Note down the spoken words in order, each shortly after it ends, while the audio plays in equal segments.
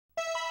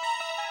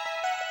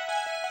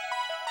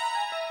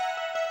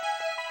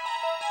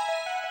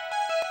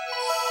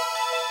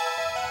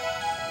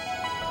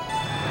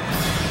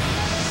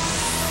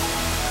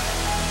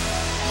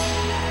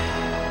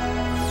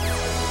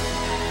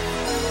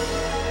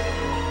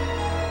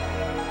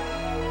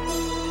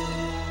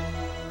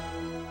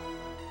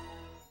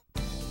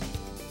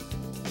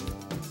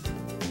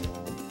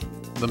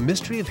the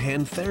mystery of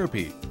hand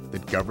therapy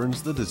that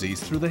governs the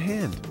disease through the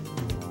hand.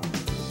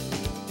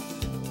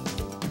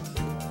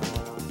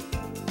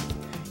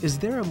 Is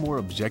there a more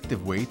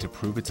objective way to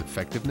prove its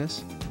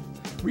effectiveness?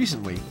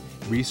 Recently,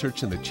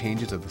 research in the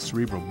changes of the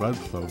cerebral blood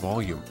flow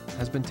volume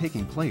has been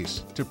taking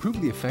place to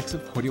prove the effects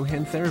of koryo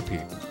hand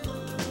therapy.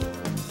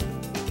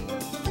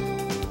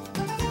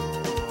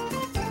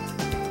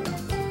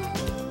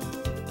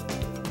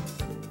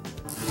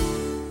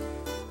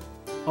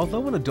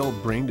 Although an adult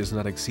brain does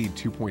not exceed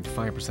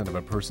 2.5% of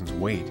a person's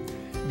weight,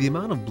 the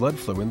amount of blood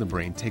flow in the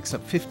brain takes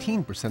up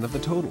 15% of the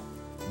total.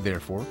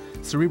 Therefore,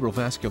 cerebral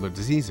vascular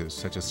diseases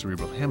such as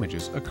cerebral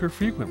hemorrhages occur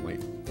frequently.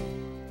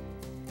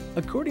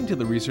 According to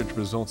the research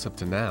results up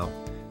to now,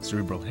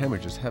 cerebral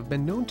hemorrhages have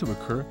been known to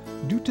occur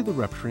due to the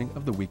rupturing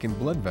of the weakened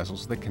blood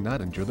vessels that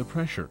cannot endure the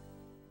pressure.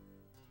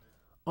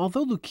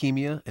 Although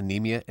leukemia,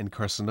 anemia, and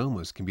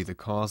carcinomas can be the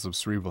cause of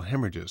cerebral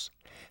hemorrhages,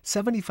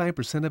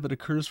 75% of it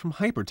occurs from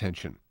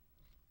hypertension.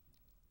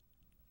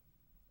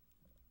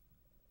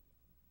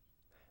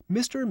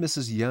 Mr. and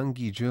Mrs. Yang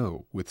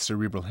Gi-jo with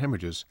cerebral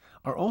hemorrhages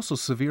are also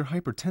severe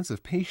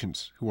hypertensive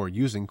patients who are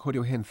using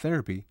koryo hand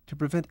therapy to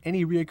prevent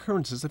any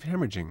reoccurrences of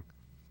hemorrhaging.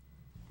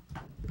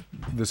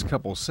 This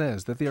couple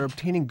says that they are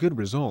obtaining good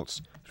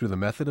results through the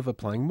method of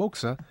applying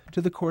moxa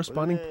to the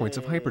corresponding points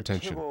of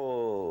hypertension.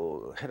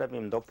 최고 혈압이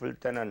높을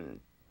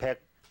때는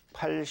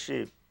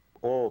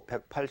 185,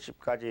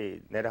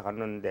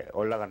 180까지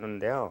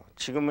올라갔는데요.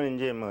 지금은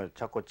이제 뭐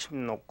자꾸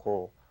침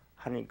놓고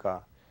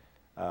하니까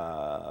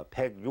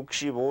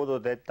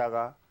 165도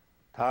됐다가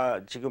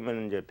다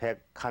지금은 이제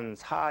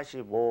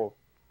 145,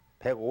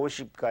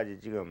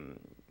 150까지 지금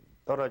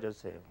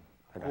떨어졌어요.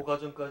 그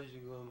과정까지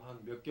지금 한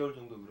몇 개월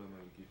정도 그러면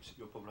이렇게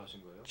요법을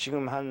하신 거예요?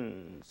 지금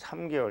한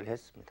 3개월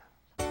했습니다.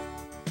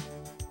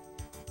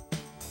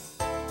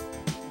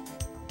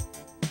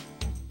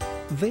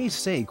 They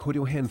say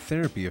koryo hand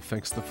therapy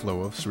affects the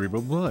flow of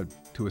cerebral blood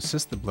to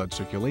assist the blood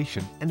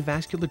circulation and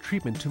vascular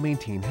treatment to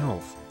maintain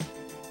health.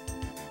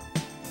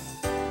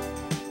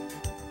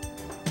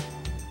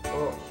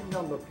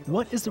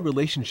 What is the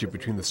relationship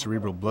between the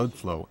cerebral blood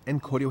flow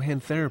and koryo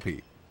hand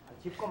therapy?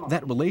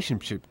 That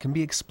relationship can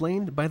be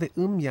explained by the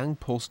Yang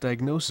pulse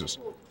diagnosis,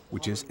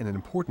 which is an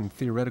important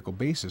theoretical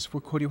basis for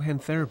koryo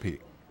hand therapy.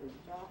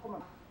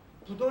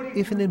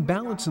 If an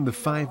imbalance in the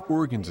 5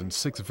 organs and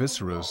 6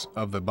 visceras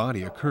of the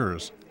body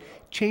occurs,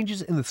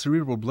 changes in the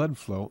cerebral blood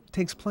flow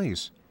takes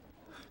place.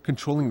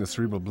 Controlling the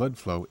cerebral blood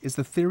flow is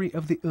the theory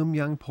of the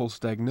Yang pulse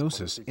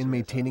diagnosis in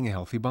maintaining a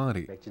healthy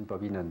body.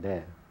 맥진법이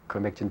있는데 그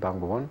맥진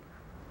방법은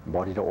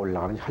머리로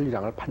올라가는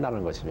혈류량을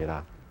판단하는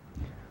것입니다.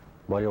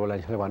 머리로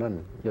올라가는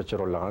혈관은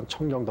이쪽으로 올라가는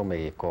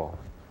청정동맥이 있고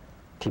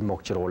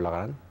뒷목지로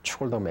올라가는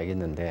추골동맥이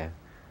있는데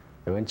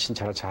이건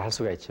진찰을 잘 할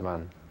수가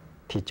있지만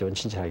뒤쪽은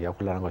진찰하기가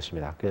곤란한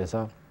것입니다.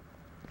 그래서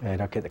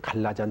이렇게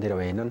갈라져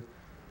내려와 있는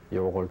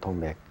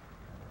요골동맥,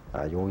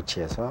 요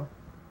위치에서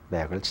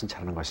맥을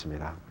진찰하는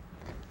것입니다.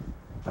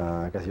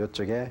 그래서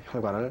이쪽에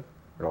혈관을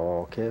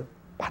이렇게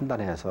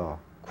판단해서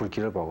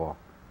굵기를 보고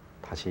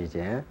다시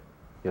이제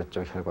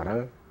이쪽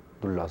혈관을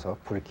눌러서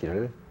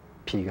굵기를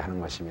비교하는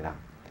것입니다.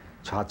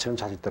 좌측은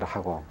좌측대로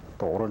하고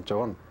또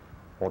오른쪽은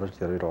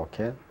오른쪽대로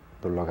이렇게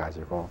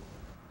눌러가지고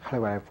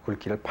혈관의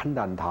굵기를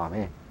판단한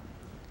다음에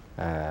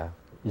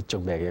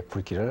이쪽 맥의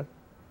굵기를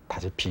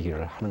다시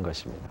비교를 하는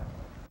것입니다.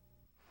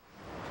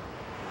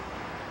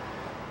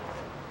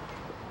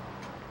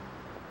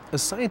 A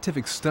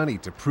scientific study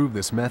to prove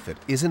this method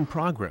is in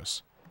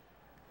progress.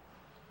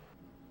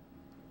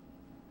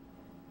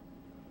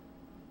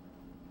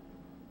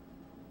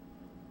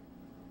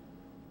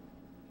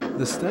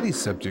 The study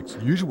subject's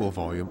usual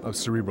volume of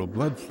cerebral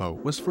blood flow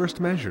was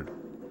first measured.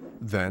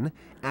 Then,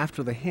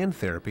 after the hand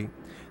therapy,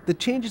 the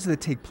changes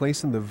that take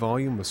place in the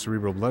volume of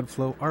cerebral blood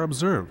flow are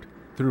observed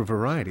through a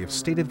variety of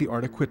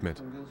state-of-the-art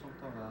equipment.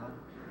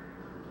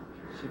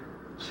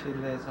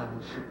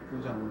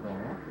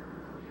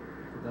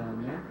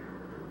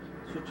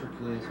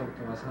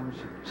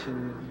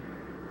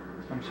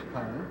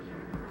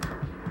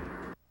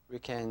 We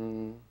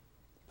can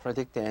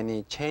predict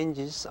any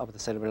changes of the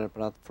cerebral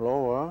blood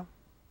flow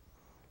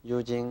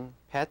using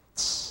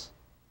PETs,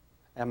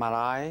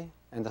 MRI,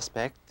 and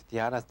the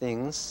other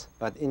things.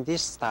 But in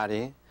this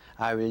study,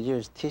 I will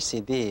use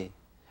TCD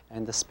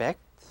and the SPECT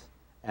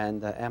and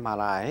the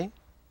MRI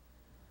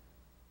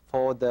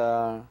for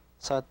the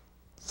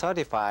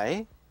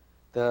certify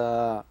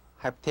the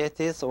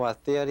hypothesis or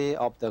theory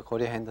of the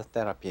koryo hand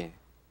therapy,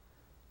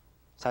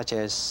 such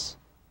as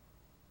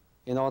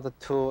in order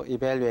to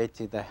evaluate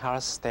the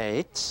health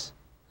state,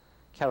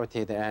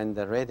 carotid and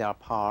the radial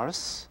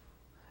pulse,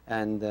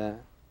 and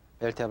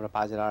vertebral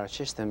basilar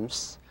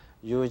systems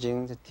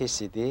using the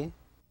TCD.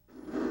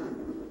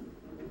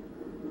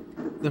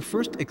 The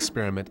first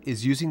experiment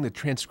is using the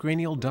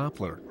transcranial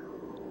Doppler.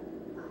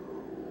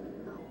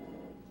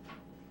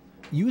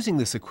 Using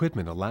this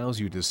equipment allows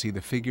you to see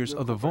the figures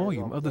of the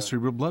volume of the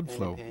cerebral blood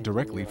flow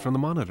directly from the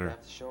monitor.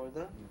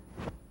 Shoulder.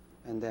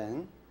 And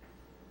then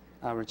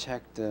I will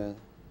check the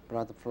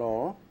blood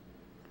flow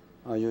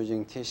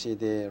using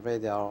TCD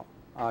radial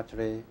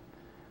artery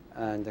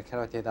and the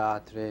carotid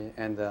artery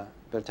and the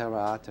vertebral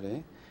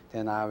artery,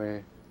 then I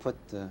will put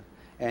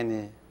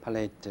any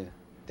plate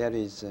that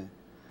is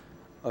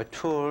a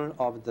tool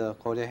of the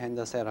koryo hand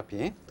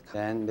therapy.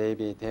 Then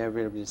maybe there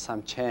will be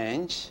some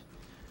change.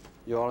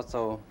 You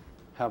also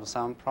have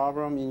some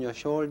problem in your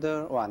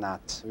shoulder or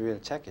not. We will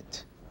check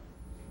it.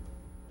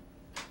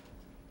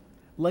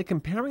 Like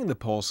comparing the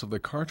pulse of the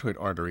carotid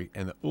artery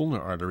and the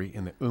ulnar artery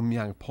in the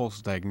Eumyang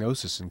pulse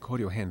diagnosis in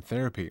koryo hand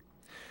therapy,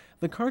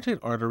 the carotid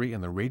artery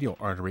and the radial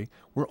artery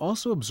were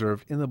also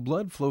observed in the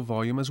blood flow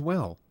volume as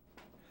well.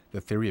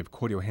 The theory of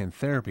koryo hand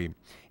therapy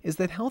is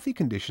that healthy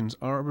conditions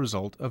are a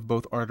result of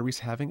both arteries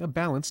having a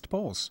balanced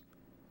pulse.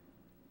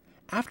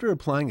 After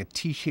applying a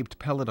T-shaped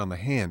pellet on the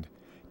hand,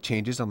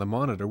 changes on the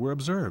monitor were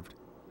observed.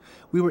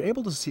 We were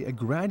able to see a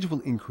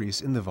gradual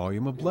increase in the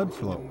volume of blood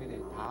flow.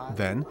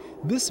 Then,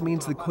 this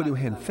means the koryo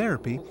hand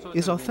therapy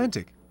is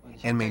authentic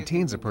and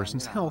maintains a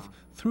person's health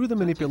through the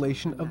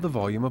manipulation of the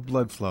volume of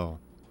blood flow.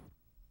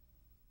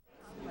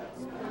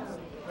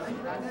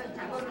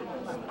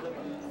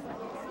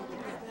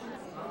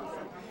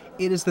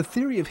 It is the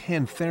theory of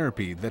hand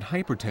therapy that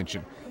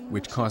hypertension,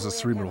 which causes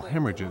cerebral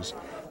hemorrhages,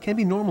 can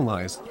be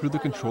normalized through the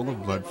control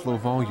of blood flow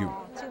volume.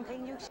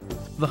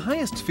 The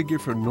highest figure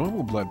for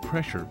normal blood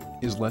pressure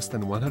is less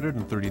than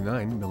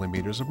 139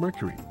 millimeters of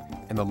mercury,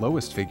 and the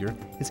lowest figure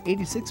is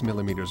 86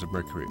 millimeters of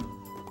mercury.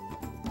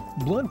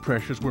 Blood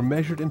pressures were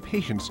measured in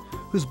patients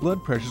whose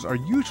blood pressures are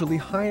usually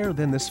higher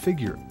than this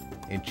figure,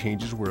 and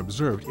changes were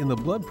observed in the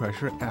blood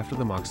pressure after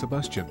the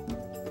moxibustion.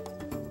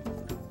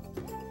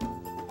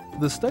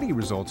 The study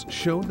results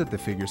showed that the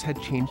figures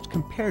had changed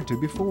compared to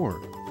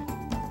before.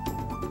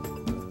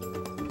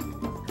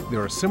 There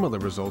are similar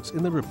results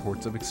in the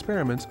reports of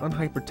experiments on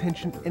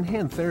hypertension and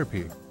hand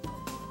therapy.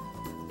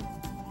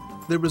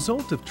 The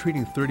result of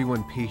treating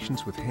 31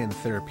 patients with hand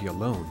therapy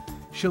alone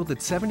showed that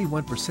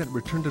 71%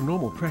 returned to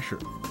normal pressure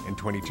and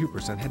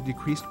 22% had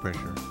decreased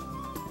pressure.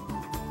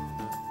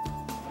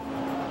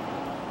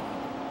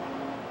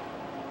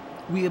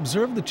 We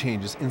observed the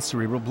changes in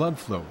cerebral blood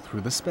flow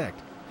through the SPECT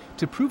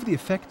to prove the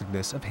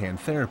effectiveness of hand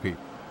therapy.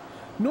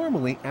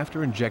 Normally,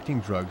 after injecting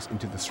drugs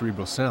into the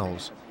cerebral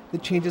cells, the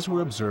changes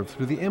were observed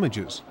through the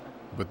images,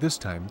 but this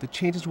time the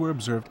changes were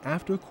observed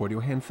after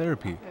koryo hand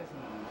therapy.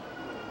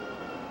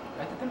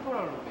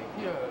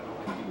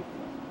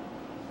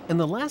 And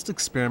the last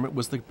experiment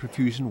was the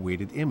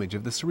perfusion-weighted image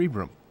of the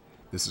cerebrum.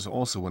 This is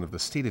also one of the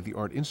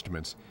state-of-the-art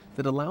instruments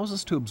that allows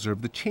us to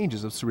observe the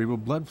changes of cerebral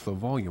blood flow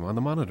volume on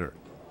the monitor.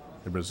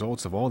 The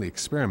results of all the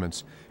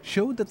experiments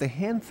showed that the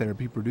hand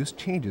therapy produced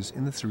changes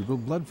in the cerebral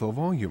blood flow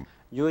volume.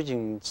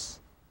 Using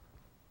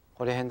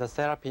koryo hand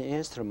therapy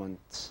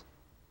instruments,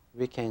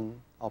 we can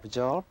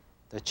observe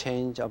the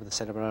change of the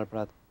cerebral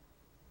blood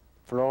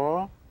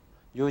flow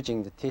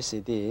using the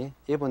TCD.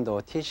 Even though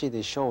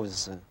TCD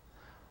shows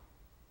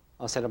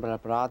a cerebral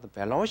blood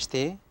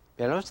velocity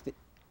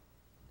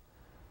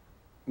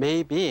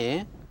may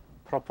be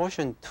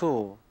proportion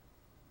to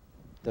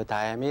the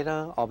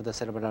diameter of the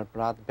cerebral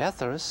blood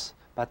vessels,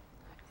 but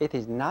it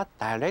is not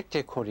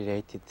directly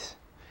correlated.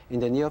 In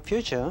the near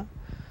future,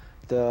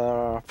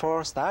 the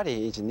full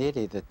study is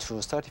needed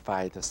to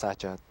certify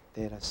such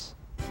data.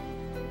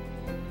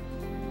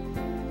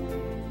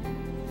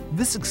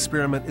 This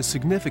experiment is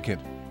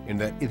significant in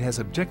that it has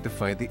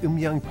objectified the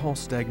Eumyang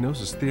pulse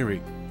diagnosis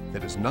theory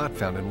that is not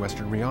found in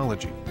Western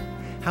rheology.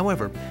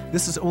 However,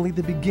 this is only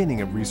the beginning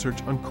of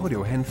research on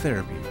koryo hand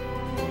therapy.